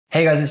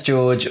Hey guys, it's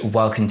George.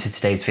 Welcome to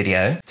today's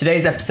video.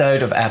 Today's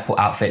episode of Airport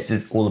Outfits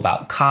is all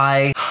about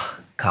Kai.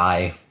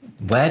 Kai.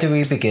 Where do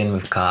we begin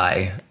with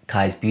Kai?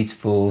 Kai's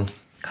beautiful,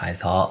 Kai's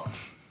hot,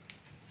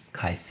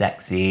 Kai's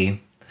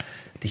sexy,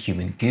 the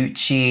human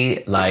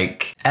Gucci.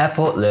 Like,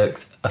 Airport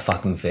looks a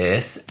fucking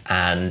fierce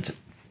and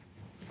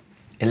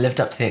it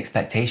lived up to the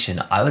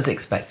expectation. I was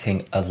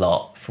expecting a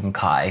lot from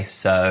Kai,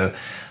 so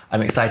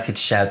I'm excited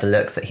to share the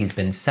looks that he's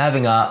been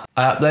serving up.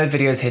 I upload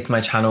videos here to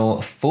my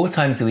channel 4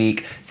 times a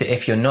week, so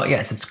if you're not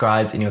yet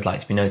subscribed and you would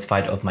like to be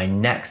notified of my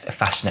next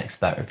fashion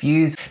expert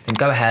reviews, then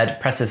go ahead,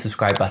 press the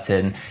subscribe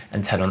button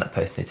and turn on that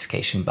post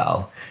notification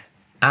bell.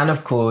 And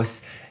of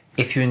course,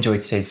 if you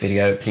enjoyed today's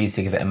video, please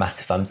do give it a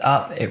massive thumbs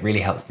up. It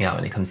really helps me out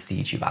when it comes to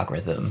the YouTube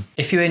algorithm.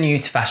 If you are new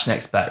to Fashion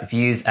Expert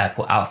Reviews,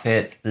 Airport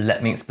Outfits,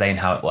 let me explain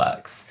how it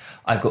works.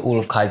 I've got all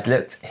of Kai's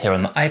looks here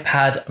on the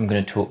iPad. I'm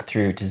going to talk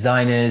through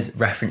designers,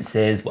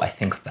 references, what I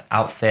think of the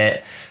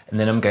outfit, and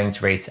then I'm going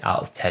to rate it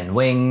out of 10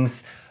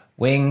 wings.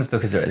 Wings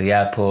because they're at the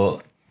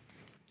airport.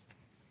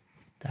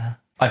 There.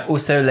 I've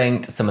also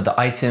linked some of the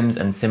items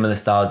and similar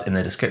styles in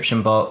the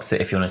description box, so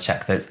if you want to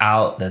check those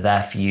out, they're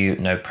there for you,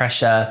 no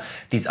pressure.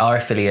 These are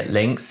affiliate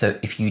links, so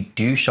if you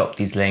do shop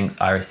these links,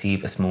 I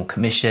receive a small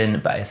commission,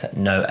 but it's at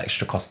no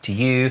extra cost to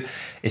you.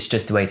 It's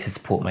just a way to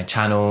support my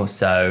channel,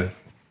 so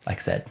like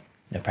I said,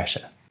 no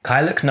pressure.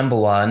 Kai look number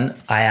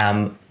 1, I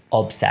am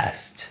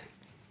obsessed.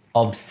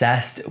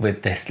 Obsessed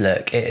with this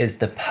look. It is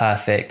the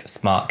perfect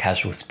smart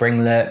casual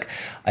spring look.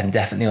 I'm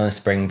definitely on a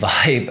spring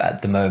vibe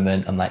at the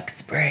moment. I'm like,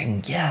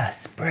 spring, yeah,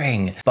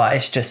 spring. But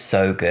it's just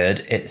so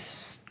good.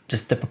 It's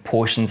just the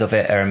proportions of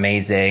it are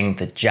amazing.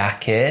 The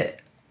jacket,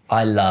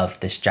 I love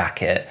this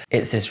jacket.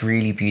 It's this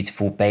really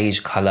beautiful beige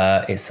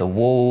color. It's a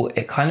wool.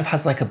 It kind of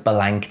has like a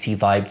blankety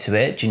vibe to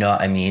it. Do you know what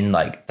I mean?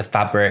 Like the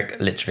fabric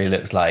literally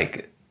looks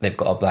like they've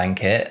got a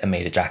blanket and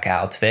made a jacket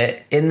out of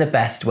it in the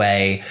best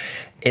way.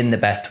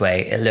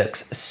 It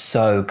looks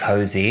so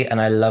cozy,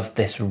 and I love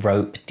this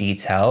rope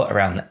detail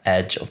around the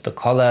edge of the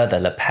collar, the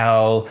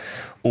lapel,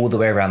 all the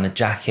way around the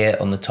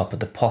jacket, on the top of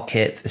the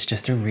pockets. It's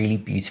just a really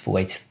beautiful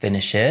way to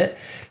finish it.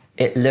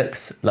 It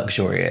looks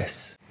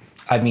luxurious.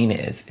 I mean, it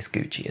is, it's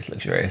Gucci, it's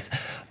luxurious,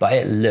 but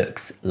it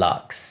looks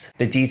luxe.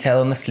 The detail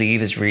on the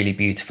sleeve is really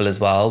beautiful as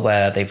well,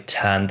 where they've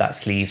turned that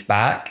sleeve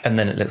back and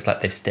then it looks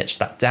like they've stitched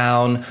that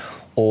down,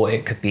 or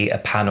it could be a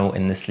panel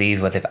in the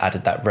sleeve where they've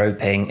added that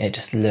roping. It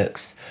just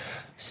looks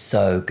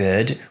so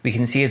good. We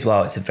can see as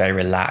well, it's a very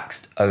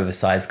relaxed,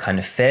 oversized kind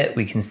of fit.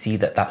 We can see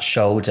that that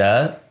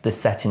shoulder, the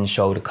set-in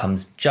shoulder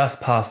comes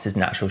just past his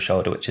natural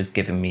shoulder, which has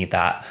given me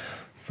that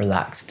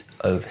relaxed,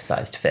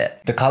 oversized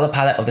fit. The color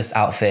palette of this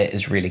outfit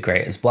is really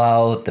great as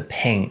well. The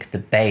pink, the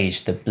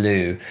beige, the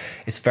blue.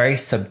 It's very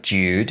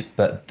subdued,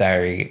 but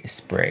very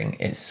spring.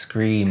 It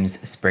screams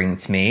spring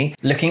to me.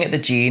 Looking at the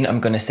jean, I'm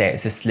gonna say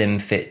it's a slim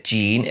fit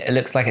jean. It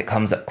looks like it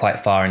comes up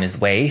quite far in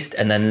his waist,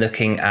 and then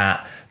looking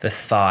at the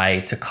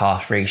thigh to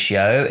calf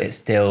ratio, it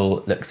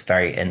still looks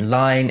very in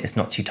line. It's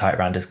not too tight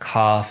around his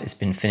calf. It's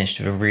been finished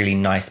with a really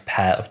nice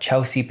pair of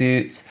Chelsea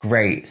boots.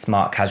 Great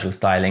smart casual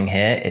styling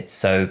here. It's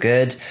so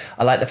good.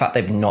 I like the fact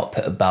they've not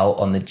put a belt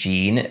on the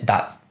jean.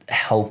 That's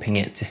helping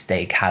it to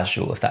stay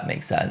casual, if that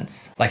makes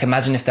sense. Like,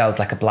 imagine if there was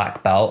like a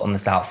black belt on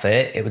this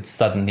outfit, it would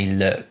suddenly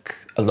look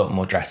a lot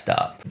more dressed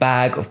up.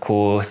 Bag, of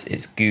course,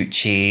 it's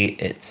Gucci.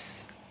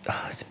 It's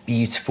a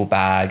beautiful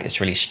bag. It's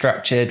really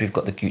structured. We've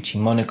got the Gucci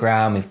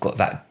monogram. We've got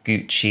that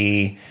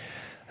Gucci,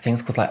 I think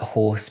it's called like a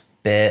horse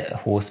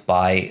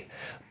bite,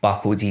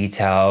 buckle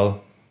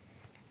detail.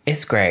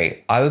 It's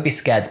great. I would be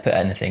scared to put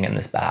anything in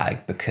this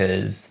bag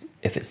because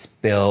if it's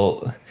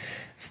spilled,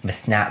 if my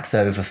snacks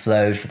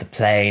overflowed for the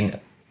plane,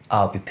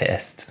 I'll be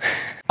pissed.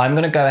 I'm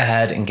gonna go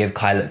ahead and give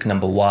Kai look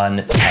number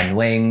 1 10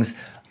 wings.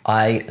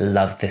 I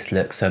love this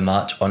look so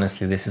much.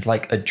 Honestly, this is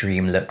like a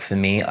dream look for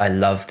me. I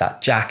love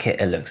that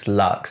jacket. It looks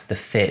luxe. The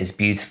fit is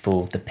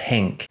beautiful. The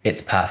pink, it's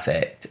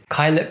perfect.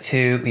 Kai look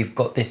 2, we've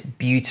got this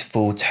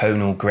beautiful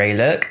tonal grey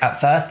look.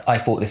 At first, I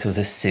thought this was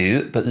a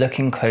suit, but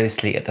looking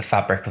closely at the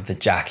fabric of the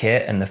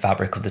jacket and the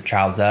fabric of the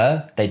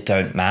trouser, they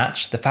don't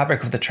match. The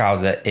fabric of the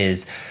trouser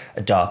is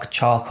a dark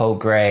charcoal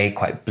grey,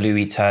 quite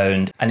bluey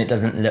toned, and it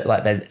doesn't look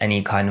like there's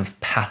any kind of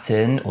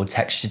pattern or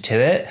texture to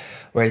it.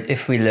 Whereas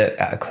if we look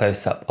at a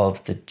close-up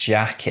of the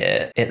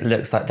jacket, it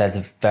looks like there's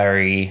a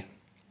very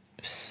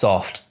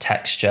soft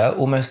texture,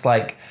 almost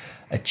like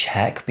a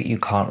check, but you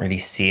can't really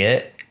see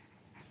it,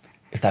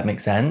 if that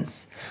makes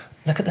sense.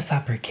 Look at the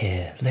fabric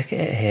here. Look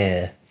at it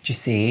here. Do you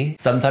see?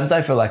 Sometimes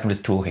I feel like I'm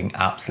just talking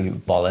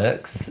absolute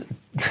bollocks.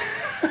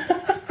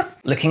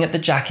 Looking at the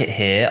jacket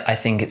here, I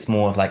think it's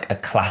more of like a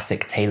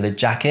classic tailored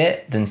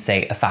jacket than,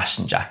 say, a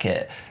fashion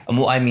jacket. And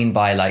what I mean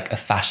by like a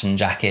fashion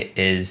jacket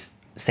is,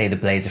 say, the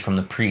blazer from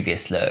the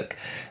previous look.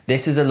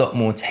 This is a lot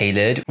more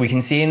tailored. We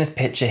can see in this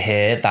picture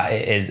here that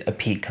it is a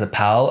peak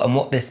lapel, and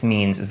what this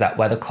means is that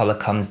where the collar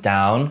comes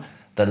down,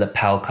 the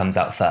lapel comes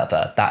out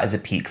further. That is a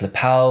peak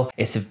lapel.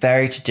 It's a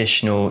very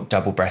traditional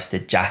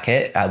double-breasted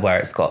jacket where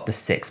it's got the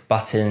 6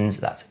 buttons.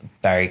 That's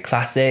very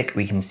classic.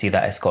 We can see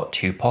that it's got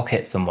 2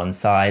 pockets on one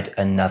side,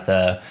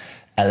 another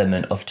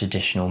element of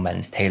traditional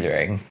men's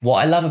tailoring. What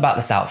I love about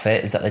this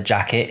outfit is that the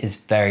jacket is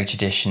very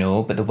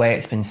traditional, but the way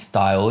it's been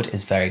styled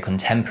is very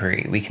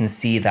contemporary. We can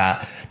see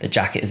that the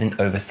jacket is an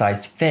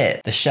oversized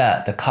fit. The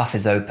shirt, the cuff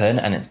is open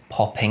and it's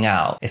popping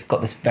out. It's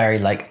got this very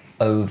like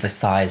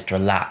oversized,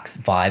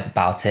 relaxed vibe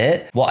about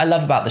it. What I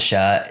love about the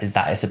shirt is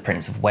that it's a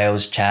Prince of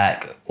Wales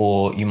check,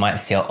 or you might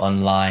see it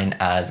online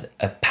as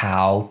a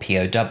POW,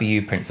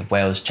 P-O-W, Prince of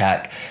Wales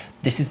check.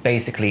 This is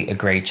basically a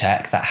grey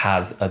check that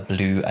has a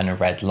blue and a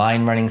red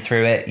line running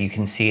through it. You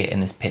can see it in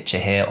this picture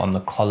here on the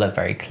collar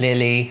very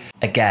clearly.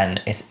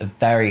 Again, it's a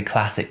very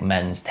classic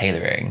men's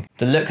tailoring.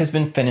 The look has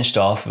been finished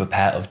off with a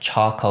pair of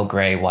charcoal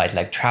grey wide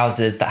leg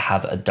trousers that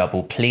have a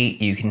double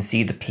pleat. You can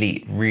see the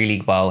pleat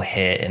really well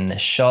here in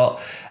this shot,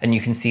 and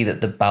you can see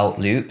that the belt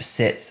loop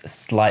sits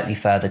slightly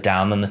further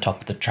down than the top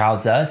of the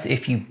trouser. So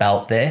if you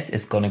belt this,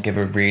 it's going to give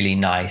a really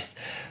nice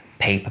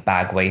paper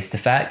bag waist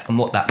effect. And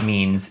what that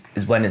means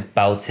is when it's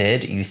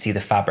belted, you see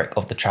the fabric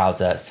of the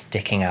trouser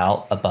sticking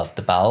out above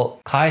the belt.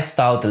 Kai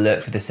styled the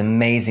look with this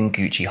amazing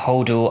Gucci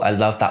hodl. I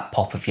love that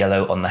pop of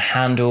yellow on the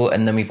handle.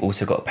 And then we've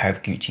also got a pair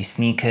of Gucci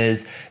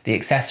sneakers. The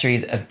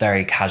accessories are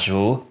very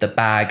casual. The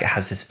bag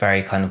has this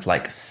very kind of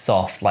like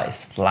soft, like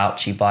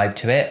slouchy vibe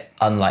to it,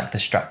 unlike the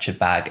structured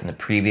bag in the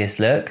previous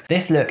look.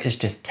 This look is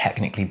just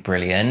technically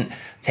brilliant,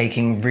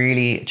 taking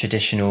really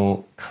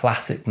traditional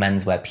classic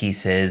menswear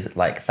pieces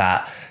like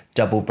that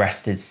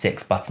double-breasted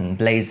 6-button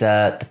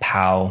blazer, the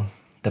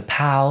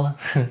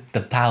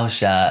POW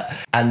shirt,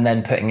 and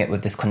then putting it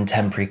with this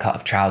contemporary cut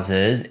of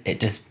trousers. It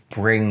just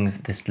brings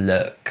this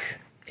look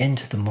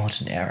into the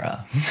modern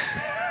era.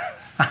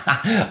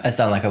 I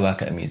sound like I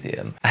work at a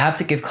museum. I have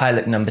to give Kai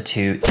look number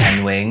 2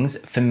 10 wings.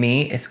 For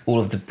me, it's all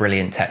of the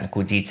brilliant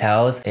technical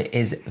details. It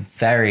is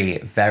very,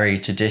 very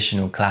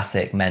traditional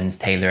classic men's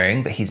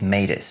tailoring, but he's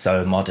made it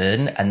so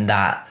modern, and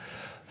that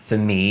for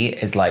me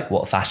is like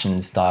what fashion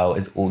and style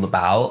is all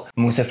about.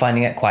 I'm also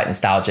finding it quite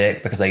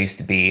nostalgic because I used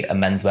to be a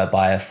menswear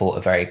buyer for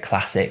a very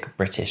classic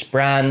British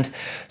brand.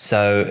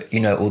 So, you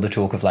know, all the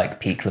talk of like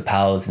peak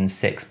lapels and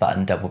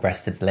 6-button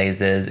double-breasted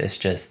blazers, it's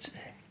just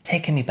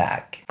taking me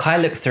back. Kai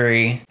look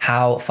 3,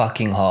 how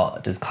fucking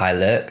hot does Kai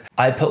look?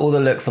 I put all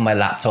the looks on my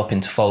laptop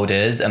into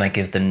folders and I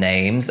give them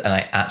names, and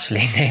I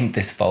actually named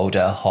this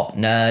folder Hot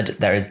Nerd.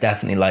 There is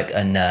definitely like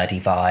a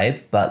nerdy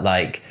vibe, but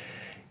like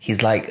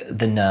he's like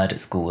the nerd at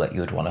school that you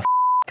would want to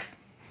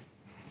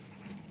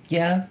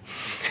yeah.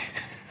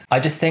 I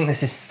just think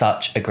this is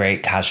such a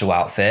great casual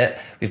outfit.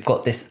 We've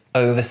got this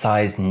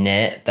oversized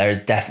knit. There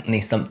is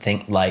definitely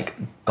something like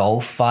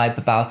golf vibe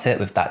about it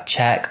with that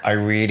check. I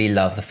really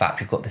love the fact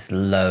we've got this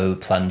low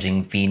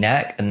plunging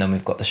V-neck, and then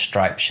we've got the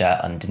striped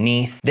shirt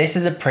underneath. This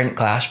is a print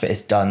clash, but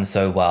it's done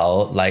so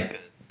well.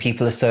 Like,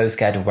 people are so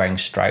scared of wearing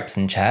stripes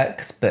and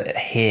checks, but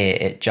here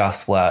it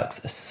just works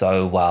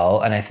so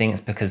well. And I think it's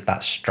because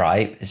that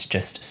stripe is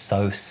just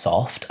so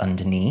soft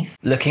underneath.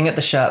 Looking at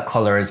the shirt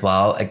collar as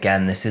well,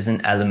 again, this is an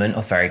element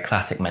of very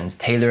classic men's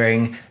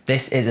tailoring.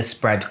 This is a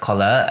spread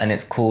collar, and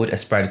it's called a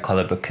spread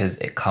collar because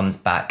it comes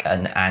back at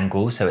an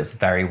angle, so it's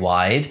very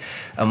wide.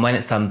 And when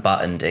it's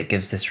unbuttoned, it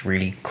gives this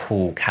really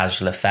cool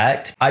casual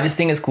effect. I just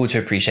think it's cool to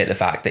appreciate the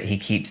fact that he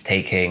keeps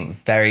taking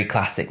very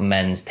classic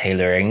men's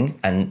tailoring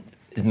and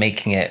is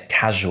making it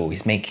casual.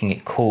 He's making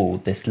it cool.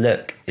 This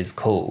look is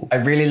cool. I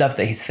really love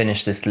that he's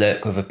finished this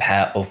look with a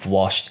pair of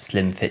washed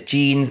slim fit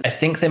jeans. I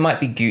think they might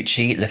be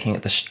Gucci, looking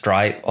at the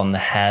stripe on the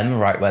hem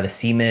right where the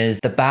seam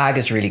is. The bag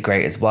is really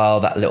great as well,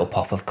 that little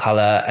pop of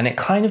color, and it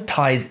kind of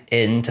ties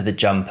into the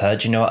jumper.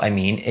 Do you know what I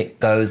mean?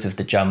 It goes with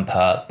the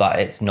jumper, but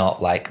it's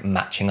not like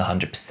matching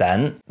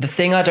 100%. The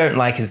thing I don't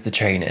like is the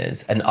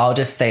trainers, and I'll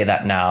just say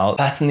that now.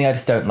 Personally, I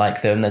just don't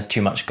like them. There's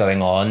too much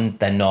going on.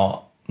 They're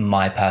not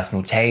my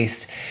personal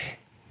taste.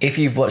 If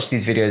you've watched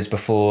these videos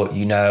before,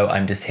 you know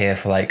I'm just here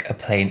for like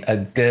a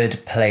good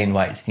plain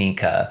white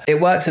sneaker. It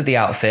works with the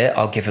outfit,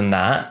 I'll give him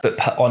that, but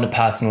on a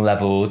personal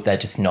level, they're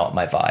just not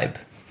my vibe.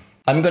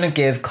 I'm gonna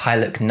give Kai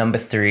look number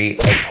 3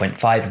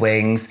 8.5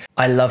 wings.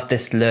 I love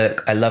this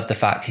look. I love the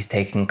fact he's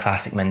taking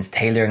classic men's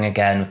tailoring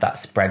again with that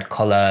spread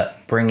collar,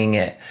 bringing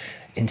it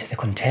into the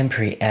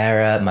contemporary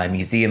era, my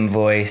museum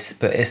voice,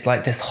 but it's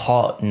like this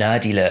hot,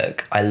 nerdy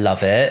look. I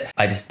love it.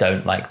 I just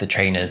don't like the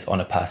trainers on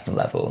a personal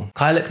level.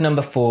 Kai look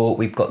number 4,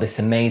 we've got this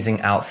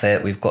amazing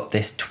outfit. We've got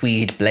this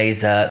tweed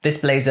blazer. This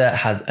blazer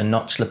has a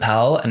notch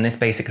lapel, and this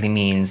basically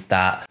means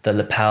that the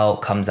lapel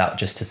comes out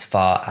just as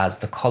far as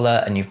the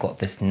collar, and you've got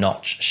this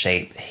notch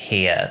shape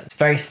here. It's a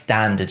very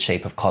standard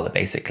shape of collar,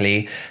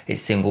 basically.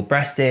 It's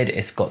single-breasted,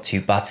 it's got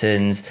 2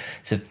 buttons.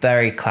 It's a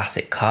very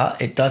classic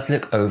cut. It does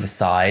look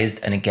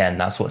oversized, and again,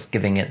 that's what's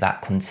giving it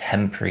that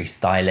contemporary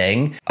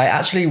styling. I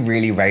actually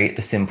really rate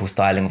the simple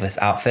styling of this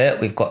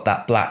outfit. We've got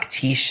that black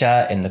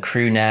t-shirt in the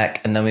crew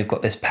neck, and then we've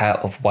got this pair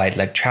of wide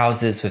leg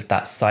trousers with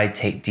that side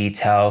tape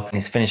detail. And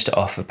he's finished it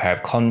off with a pair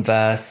of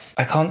Converse.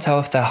 I can't tell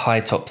if they're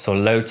high tops or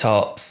low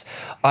tops.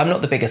 I'm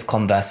not the biggest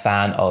Converse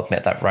fan, I'll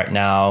admit that right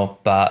now,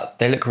 but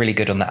they look really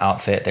good on the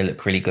outfit. They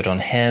look really good on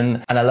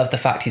him. And I love the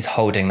fact he's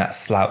holding that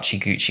slouchy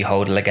Gucci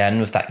hodl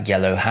again with that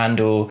yellow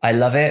handle. I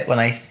love it when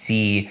I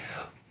see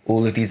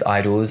all of these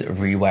idols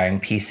re-wearing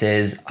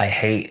pieces. I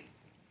hate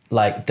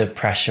like the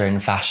pressure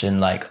in fashion,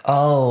 like,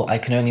 oh, I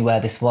can only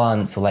wear this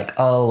once, or like,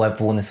 oh, I've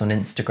worn this on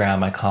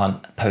Instagram, I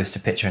can't post a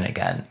picture in it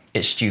again.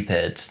 It's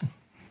stupid.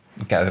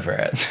 Get over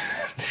it.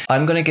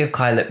 I'm gonna give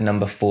Kai look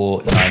number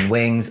 4 9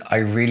 wings. I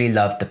really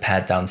love the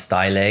pared down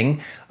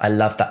styling. I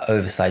love that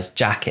oversized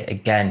jacket.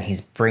 Again, he's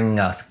bringing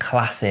us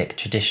classic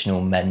traditional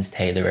men's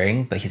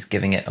tailoring, but he's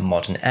giving it a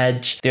modern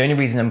edge. The only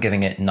reason I'm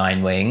giving it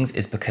 9 wings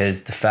is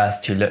because the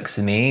first 2 looks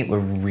for me were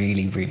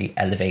really, really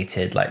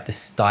elevated, like the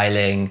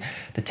styling,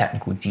 the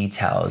technical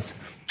details.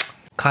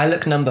 Kai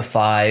look number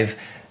 5.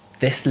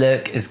 This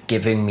look is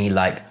giving me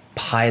like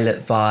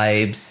pilot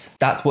vibes.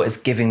 That's what it's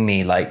giving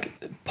me, like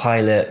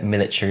pilot,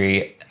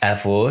 military, Air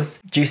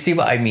Force. Do you see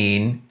what I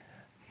mean?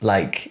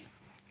 Like,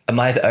 am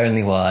I the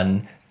only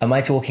one? Am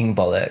I talking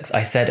bollocks?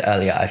 I said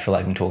earlier I feel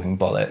like I'm talking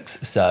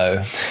bollocks,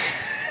 so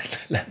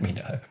let me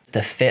know.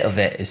 The fit of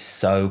it is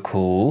so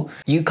cool.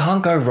 You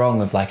can't go wrong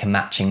with like a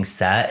matching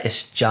set.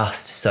 It's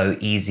just so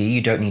easy.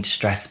 You don't need to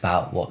stress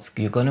about what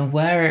you're gonna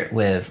wear it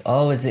with.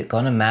 Oh, is it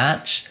gonna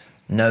match?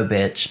 No,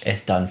 bitch,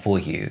 it's done for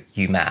you.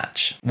 You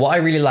match. What I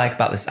really like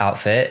about this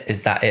outfit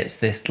is that it's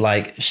this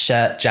like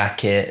shirt,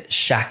 jacket,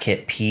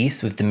 shacket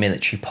piece with the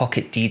military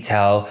pocket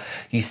detail.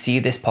 You see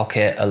this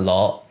pocket a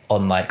lot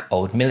on like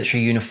old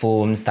military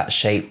uniforms, that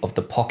shape of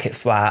the pocket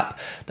flap,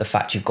 the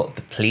fact you've got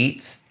the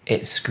pleats,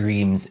 it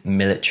screams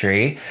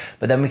military.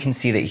 But then we can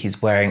see that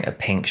he's wearing a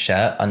pink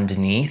shirt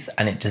underneath,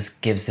 and it just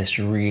gives this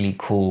really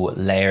cool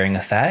layering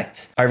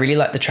effect. I really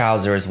like the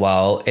trouser as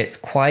well. It's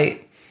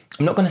quite,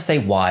 I'm not going to say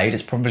wide,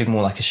 it's probably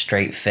more like a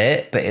straight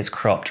fit, but it's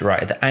cropped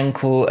right at the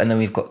ankle. And then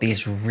we've got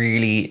these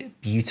really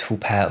beautiful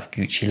pair of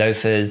Gucci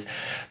loafers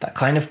that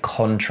kind of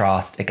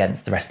contrast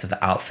against the rest of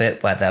the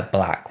outfit where they're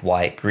black,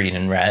 white, green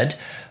and red,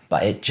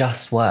 but it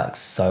just works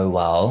so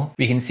well.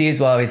 We can see as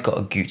well he's got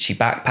a Gucci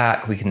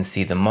backpack. We can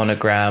see the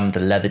monogram, the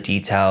leather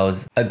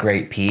details, a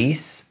great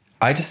piece.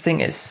 I just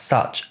think it's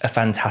such a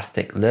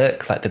fantastic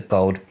look, like the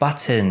gold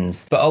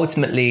buttons. But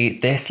ultimately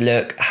this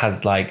look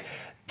has like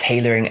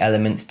tailoring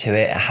elements to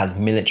it. It has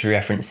military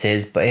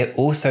references, but it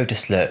also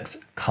just looks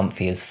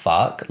comfy as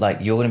fuck. Like,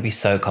 you're gonna be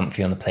so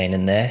comfy on the plane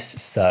in this,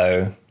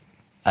 so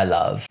I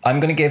love. I'm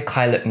gonna give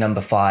Kai look number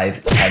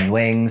 5 10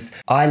 wings.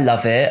 I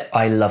love it.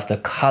 I love the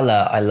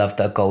color. I love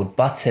the gold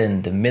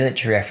button, the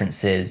military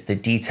references, the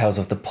details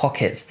of the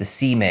pockets, the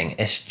seaming.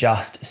 It's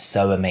just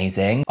so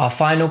amazing. Our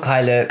final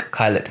Kai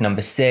look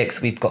number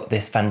 6, we've got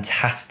this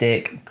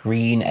fantastic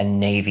green and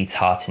navy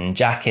tartan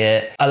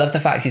jacket. I love the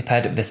fact he's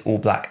paired it with this all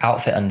black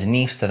outfit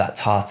underneath, so that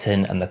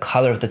tartan and the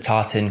color of the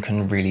tartan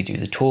can really do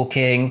the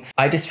talking.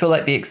 I just feel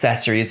like the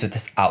accessories with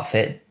this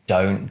outfit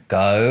don't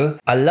go.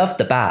 I love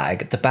the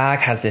bag. The bag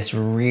has this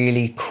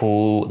really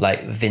cool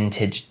like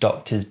vintage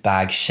doctor's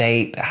bag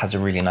shape. It has a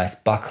really nice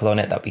buckle on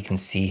it that we can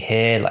see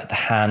here, like the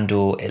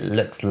handle. It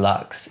looks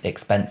luxe,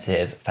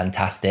 expensive,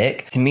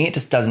 fantastic. To me, it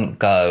just doesn't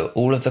go.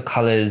 All of the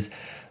colors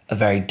are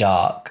very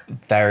dark,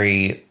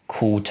 very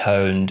cool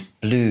toned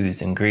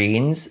blues and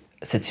greens.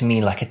 So to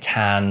me, like a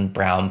tan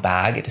brown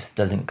bag, it just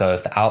doesn't go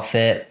with the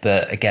outfit.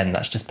 But again,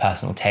 that's just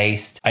personal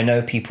taste. I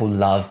know people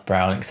love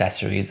brown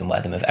accessories and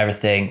wear them with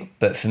everything,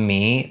 but for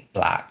me,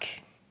 black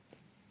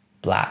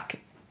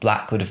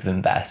would have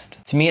been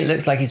best. To me, it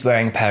looks like he's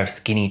wearing a pair of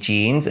skinny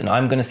jeans, and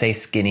I'm gonna say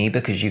skinny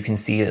because you can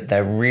see that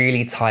they're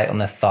really tight on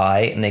the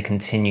thigh and they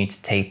continue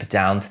to taper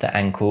down to the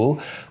ankle.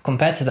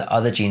 Compared to the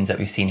other jeans that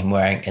we've seen him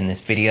wearing in this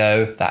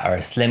video that are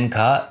a slim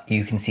cut,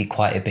 you can see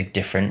quite a big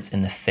difference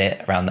in the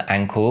fit around the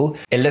ankle.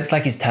 It looks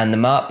like he's turned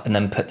them up and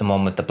then put them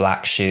on with the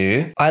black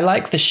shoe. I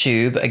like the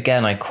shoe, but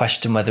again, I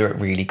question whether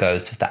it really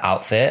goes with the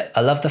outfit.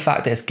 I love the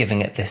fact that it's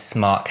giving it this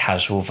smart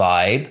casual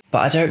vibe, but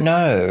I don't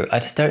know. I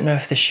just don't know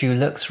if the shoe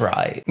looks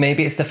right.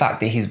 Maybe it's the fact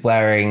that he's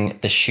wearing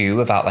the shoe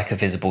without like a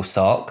visible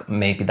sock.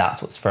 Maybe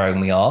that's what's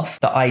throwing me off.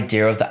 The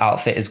idea of the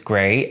outfit is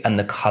great and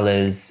the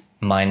colors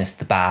minus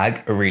the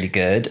bag are really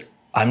good.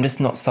 I'm just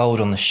not sold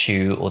on the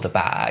shoe or the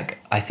bag.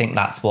 I think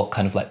that's what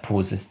kind of like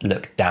pulls this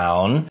look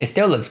down. It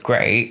still looks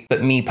great,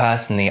 but me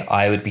personally,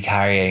 I would be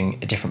carrying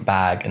a different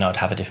bag and I'd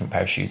have a different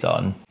pair of shoes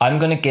on. I'm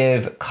gonna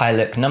give Kai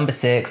look number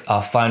 6,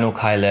 our final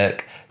Kai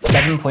look,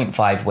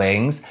 7.5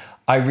 wings.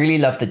 I really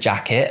love the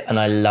jacket and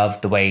I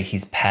love the way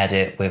he's paired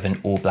it with an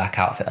all black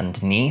outfit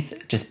underneath.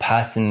 Just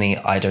personally,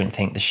 I don't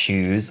think the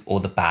shoes or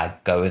the bag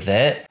go with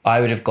it. I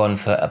would have gone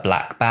for a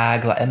black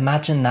bag. Like,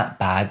 imagine that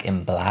bag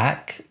in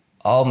black.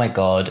 Oh my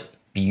God,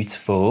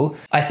 beautiful.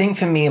 I think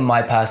for me and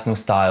my personal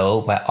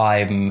style, where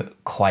I'm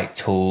quite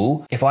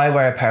tall, if I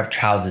wear a pair of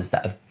trousers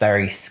that are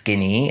very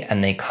skinny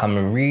and they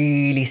come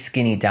really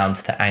skinny down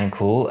to the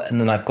ankle, and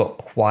then I've got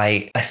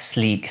quite a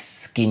sleek,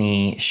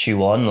 skinny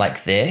shoe on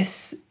like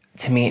this,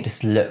 to me, it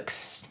just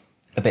looks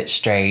a bit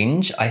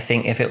strange. I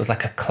think if it was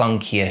like a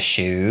clunkier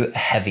shoe, a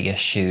heavier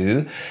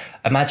shoe,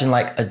 imagine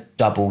like a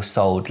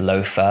double-soled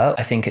loafer,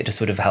 I think it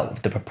just would have helped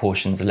with the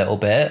proportions a little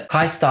bit.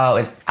 Kai's style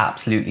is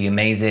absolutely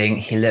amazing.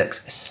 He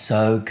looks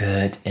so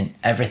good in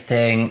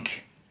everything.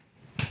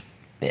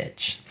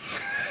 Bitch.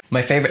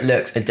 My favorite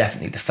looks are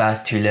definitely the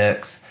first 2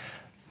 looks.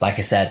 Like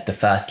I said, the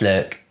first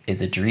look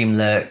is a dream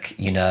look,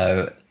 you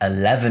know,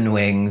 11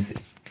 wings.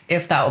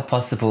 If that were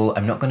possible,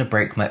 I'm not gonna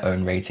break my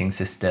own rating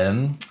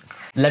system.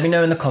 Let me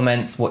know in the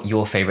comments what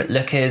your favorite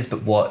look is,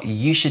 but what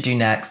you should do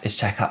next is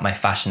check out my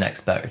Fashion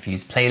Expert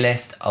Reviews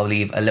playlist. I'll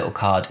leave a little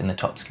card in the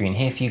top screen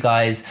here for you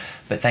guys.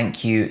 But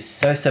thank you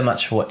so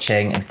much for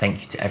watching, and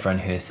thank you to everyone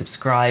who has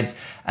subscribed,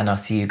 and I'll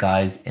see you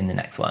guys in the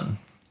next one.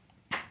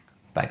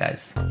 Bye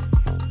guys.